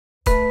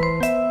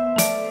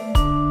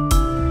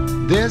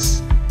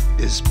This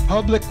is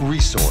Public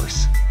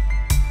Resource.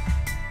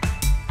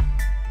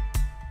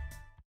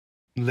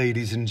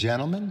 Ladies and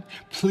gentlemen,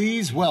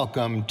 please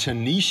welcome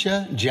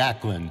Tanisha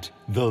Jackland,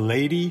 the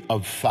Lady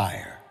of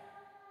Fire.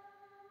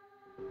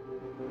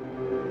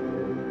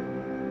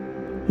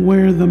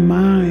 Where the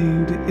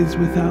mind is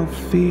without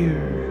fear,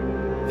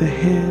 the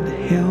head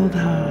held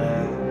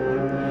high,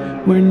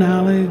 where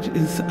knowledge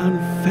is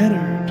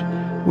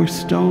unfettered, where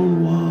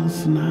stone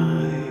walls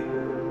nigh,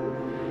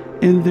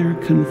 in their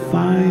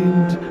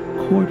confined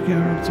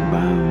courtyards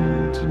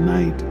bound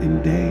night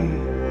and day,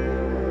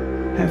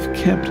 have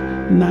kept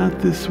not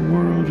this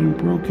world in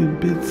broken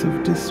bits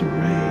of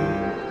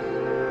disarray,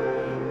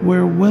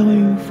 where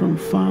welling from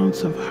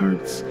founts of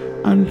hearts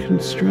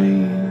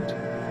unconstrained,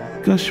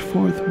 gush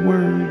forth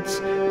words,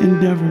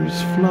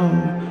 endeavors flow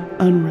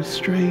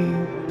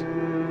unrestrained,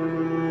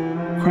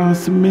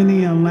 cross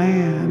many a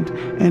land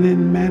and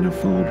in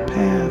manifold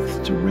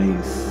paths to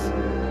race,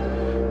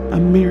 a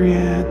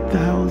myriad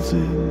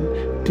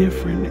thousand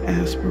different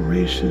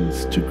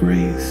aspirations to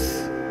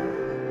grace,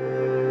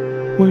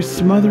 where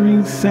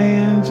smothering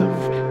sands of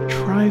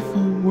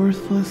trifle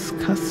worthless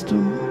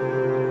custom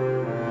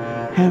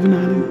have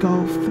not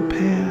engulfed the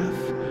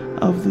path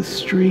of the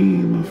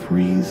stream of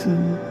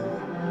reason.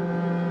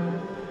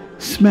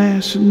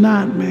 Smash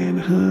not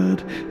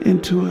manhood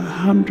into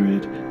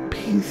 100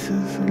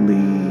 pieces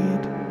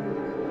lead,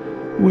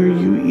 where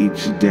you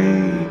each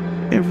day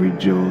every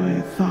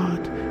joy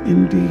thought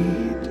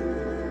indeed.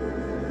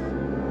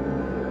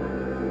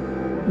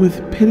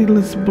 With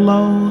pitiless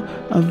blow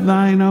of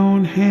thine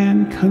own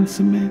hand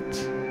consummate,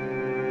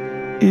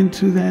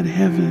 into that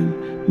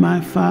heaven,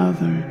 my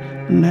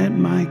Father, let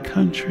my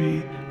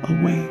country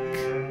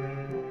awake.